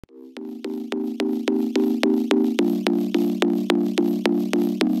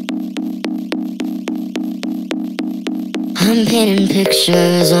I'm painting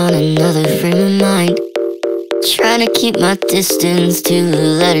pictures on another frame of mind, trying to keep my distance to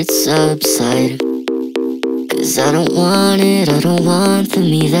let it subside. Cause I don't want it, I don't want the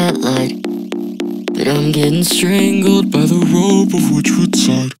me that lied. But I'm getting strangled by the rope of which would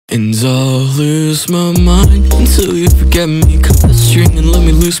side. And I'll lose my mind until you forget me. Cut the string and let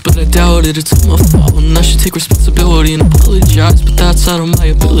me loose, but I doubt it. It's my fault and I should take responsibility and apologize, but that's out of my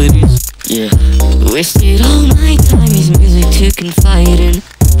abilities. Yeah, wasted all my time, use music to confide in.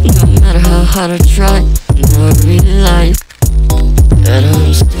 No matter how hard I try, now I realize that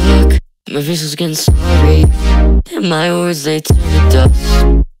I'm stuck. My visuals getting sorry, and my words they turn to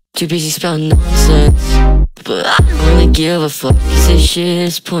dust. Too busy spelling nonsense, but I don't really give a fuck, cause this shit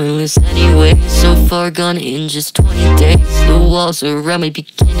is pointless anyway. So far gone in just 20 days, the walls around me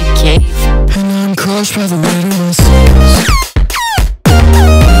begin to cave, and I'm crushed by the weight of my sins.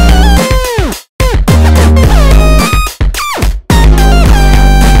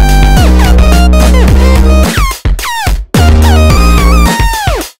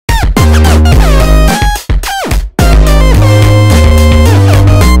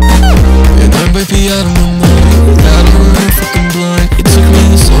 Out of my mind, out of my fucking blind. It took me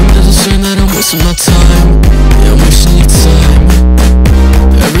this long to discern that I'm wasting my time. Yeah, I'm wasting your time.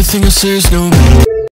 Everything I say is no